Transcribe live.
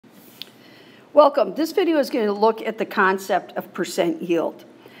Welcome. This video is going to look at the concept of percent yield.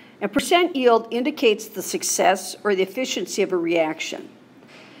 And percent yield indicates the success or the efficiency of a reaction.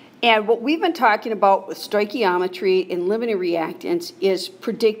 And what we've been talking about with stoichiometry and limiting reactants is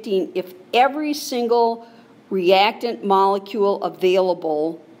predicting if every single reactant molecule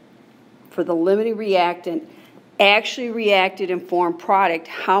available for the limiting reactant actually reacted and formed product,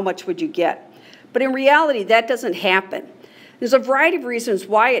 how much would you get? But in reality, that doesn't happen. There's a variety of reasons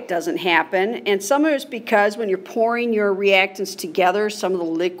why it doesn't happen, and some of it's because when you're pouring your reactants together, some of the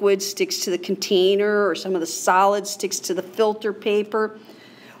liquid sticks to the container or some of the solid sticks to the filter paper.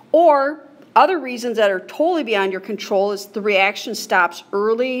 Or other reasons that are totally beyond your control is the reaction stops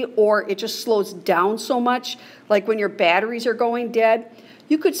early or it just slows down so much, like when your batteries are going dead.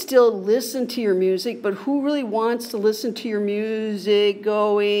 You could still listen to your music, but who really wants to listen to your music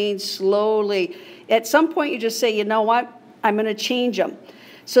going slowly? At some point you just say, you know what? I'm going to change them.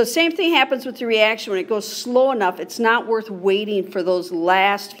 So same thing happens with the reaction. When it goes slow enough, it's not worth waiting for those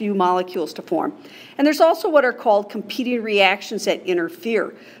last few molecules to form. And there's also what are called competing reactions that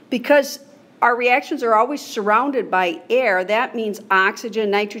interfere. Because our reactions are always surrounded by air, that means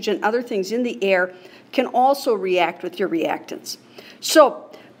oxygen, nitrogen, other things in the air can also react with your reactants. So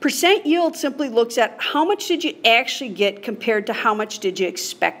percent yield simply looks at how much did you actually get compared to how much did you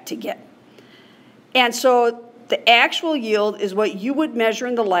expect to get. And so the actual yield is what you would measure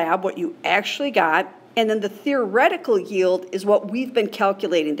in the lab, what you actually got, and then the theoretical yield is what we've been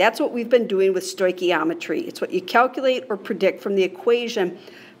calculating. That's what we've been doing with stoichiometry. It's what you calculate or predict from the equation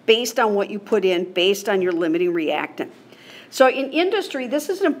based on what you put in, based on your limiting reactant. So in industry, this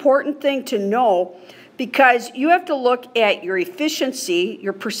is an important thing to know because you have to look at your efficiency,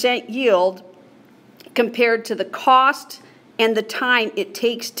 your percent yield, compared to the cost and the time it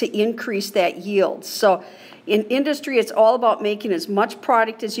takes to increase that yield. So in industry, it's all about making as much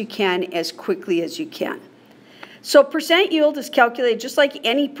product as you can as quickly as you can. So percent yield is calculated just like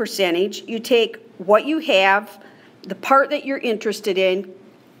any percentage. You take what you have, the part that you're interested in,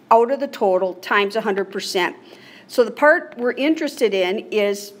 out of the total times 100%. So the part we're interested in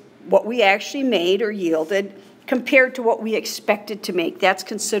is what we actually made or yielded compared to what we expected to make. That's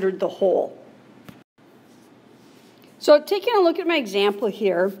considered the whole. So taking a look at my example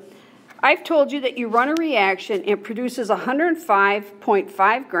here, I've told you that you run a reaction and it produces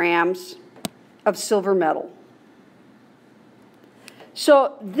 105.5 grams of silver metal.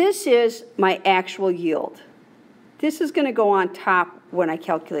 So this is my actual yield. This is going to go on top when I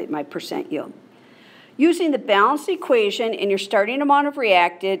calculate my percent yield. Using the balanced equation and your starting amount of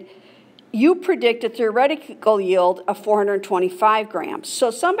reacted, you predict a theoretical yield of 425 grams. So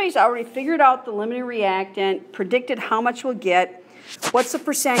somebody's already figured out the limiting reactant, predicted how much we'll get. What's the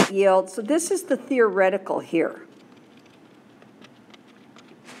percent yield? So this is the theoretical here.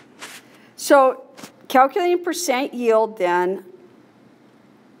 So calculating percent yield then,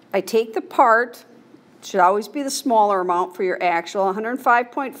 I take the part, it should always be the smaller amount for your actual,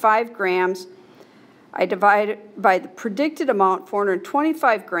 105.5 grams. I divide it by the predicted amount,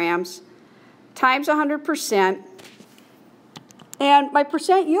 425 grams, times 100%. And my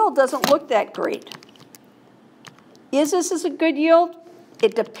percent yield doesn't look that great. Is this a good yield?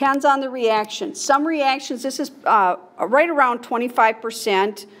 It depends on the reaction. Some reactions, this is right around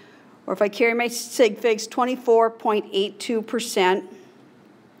 25%, or if I carry my sig figs, 24.82%.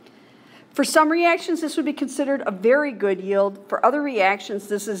 For some reactions, this would be considered a very good yield. For other reactions,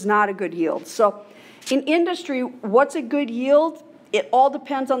 this is not a good yield. So in industry, what's a good yield? It all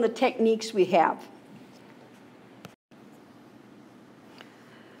depends on the techniques we have.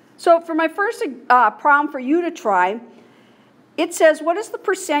 So for my first problem for you to try, it says, what is the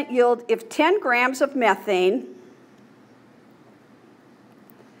percent yield if 10 grams of methane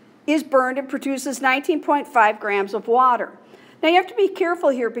is burned and produces 19.5 grams of water? Now you have to be careful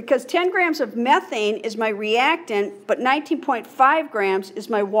here because 10 grams of methane is my reactant, but 19.5 grams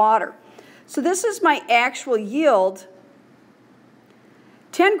is my water. So this is my actual yield.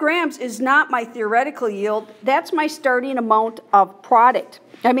 10 grams is not my theoretical yield. That's my starting amount of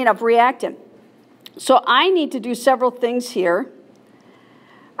of reactant. So I need to do several things here.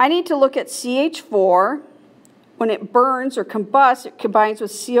 I need to look at CH4. When it burns or combusts, it combines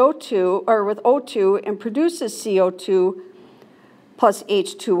with CO2 or with O2 and produces CO2 plus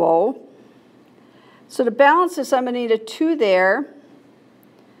H2O. So to balance this, I'm going to need a 2 there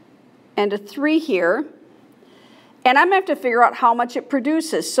and a 3 here. And I'm going to have to figure out how much it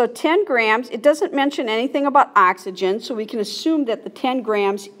produces. So 10 grams, it doesn't mention anything about oxygen, so we can assume that the 10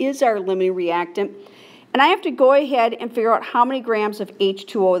 grams is our limiting reactant. And I have to go ahead and figure out how many grams of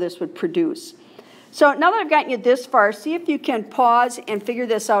H2O this would produce. So now that I've gotten you this far, see if you can pause and figure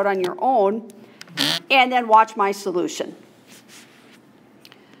this out on your own, and then watch my solution.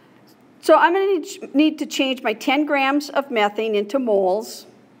 So I'm going to need to change my 10 grams of methane into moles,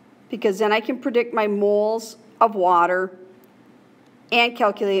 because then I can predict my moles of water and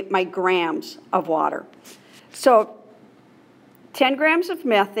calculate my grams of water. So 10 grams of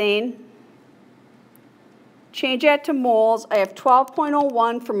methane, change that to moles. I have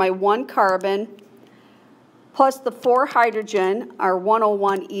 12.01 for my 1 carbon, plus the 4 hydrogen are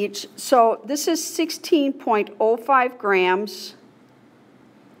 101 each. So this is 16.05 grams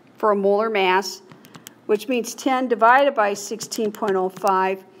for a molar mass, which means 10 divided by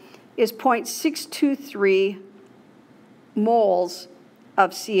 16.05 is 0.623 moles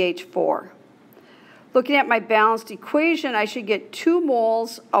of CH4. Looking at my balanced equation, I should get 2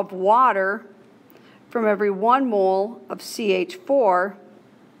 moles of water from every 1 mole of CH4.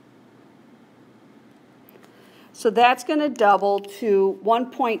 So that's going to double to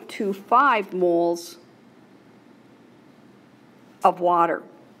 1.25 moles of water.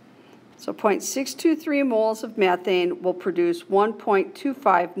 So 0.623 moles of methane will produce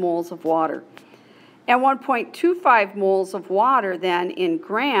 1.25 moles of water. And 1.25 moles of water then in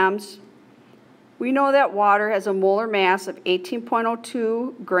grams, we know that water has a molar mass of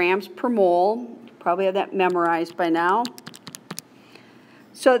 18.02 grams per mole. You probably have that memorized by now.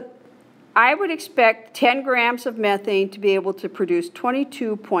 So I would expect 10 grams of methane to be able to produce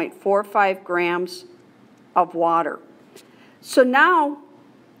 22.45 grams of water. So now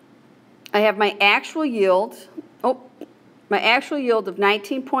I have my actual yield, of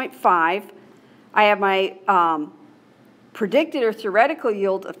 19.5. I have my predicted or theoretical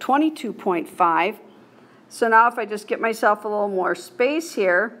yield of 22.5. So now if I just get myself a little more space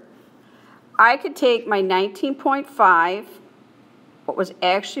here, I could take my 19.5, what was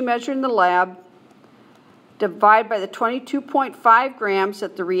actually measured in the lab, divide by the 22.5 grams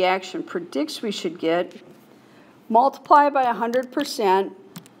that the reaction predicts we should get, multiply by 100%,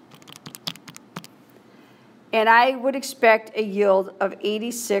 and I would expect a yield of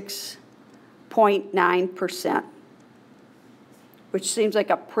 86.9%, which seems like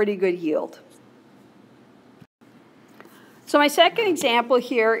a pretty good yield. So my second example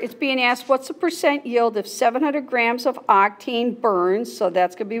here is being asked what's the percent yield if 700 grams of octane burns, so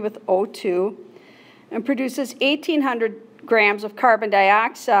that's going to be with O2, and produces 1,800 grams of carbon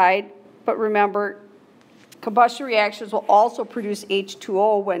dioxide, but remember, combustion reactions will also produce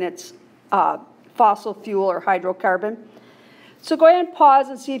H2O when it's fossil fuel or hydrocarbon. So go ahead and pause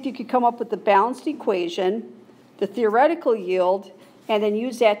and see if you could come up with the balanced equation, the theoretical yield, and then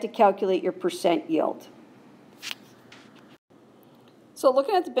use that to calculate your percent yield. So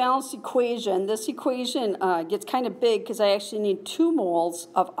looking at the balanced equation, this equation gets kind of big because I actually need 2 moles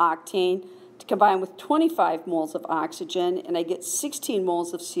of octane to combine with 25 moles of oxygen, and I get 16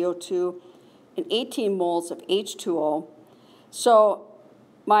 moles of CO2 and 18 moles of H2O. So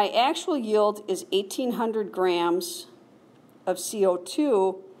my actual yield is 1,800 grams of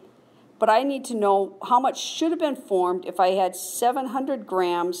CO2, but I need to know how much should have been formed if I had 700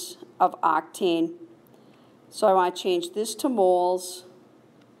 grams of octane. So I want to change this to moles,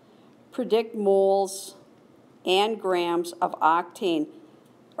 predict moles and grams of octane,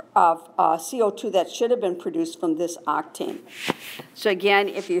 of CO2 that should have been produced from this octane. So again,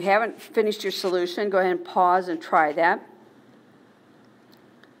 if you haven't finished your solution, go ahead and pause and try that.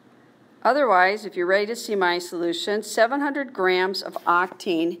 Otherwise, if you're ready to see my solution, 700 grams of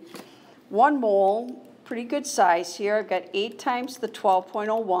octane, 1 mole, pretty good size here. I've got 8 times the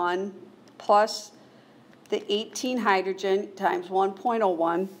 12.01 plus the 18 hydrogen times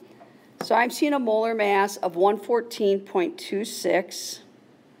 1.01. So I'm seeing a molar mass of 114.26.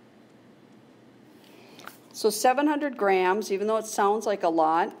 So 700 grams, even though it sounds like a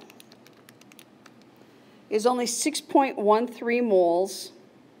lot, is only 6.13 moles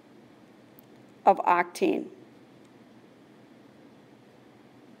of octane.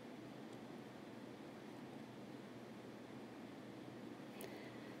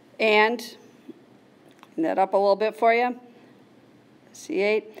 And clean that up a little bit for you.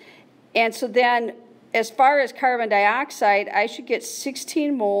 C8. And so then, as far as carbon dioxide, I should get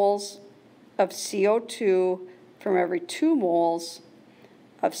 16 moles of CO2 from every 2 moles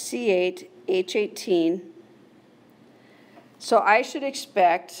of C8, H18. So I should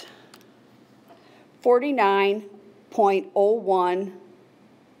expect 49.01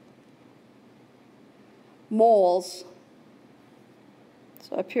 moles.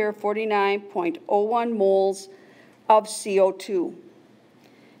 So up here, 49.01 moles of CO2.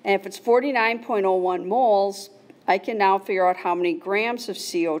 And if it's 49.01 moles, I can now figure out how many grams of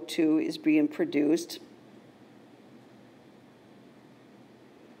CO2 is being produced.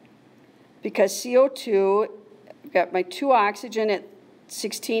 Because CO2, I've got my 2 oxygen at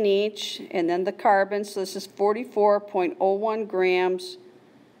 16 each, and then the carbon, so this is 44.01 grams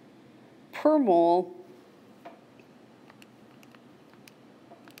per mole.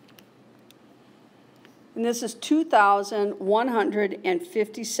 And this is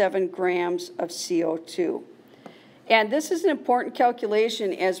 2,157 grams of CO2. And this is an important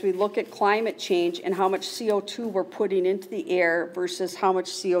calculation as we look at climate change and how much CO2 we're putting into the air versus how much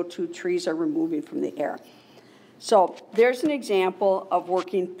CO2 trees are removing from the air. So there's an example of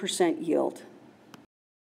working percent yield.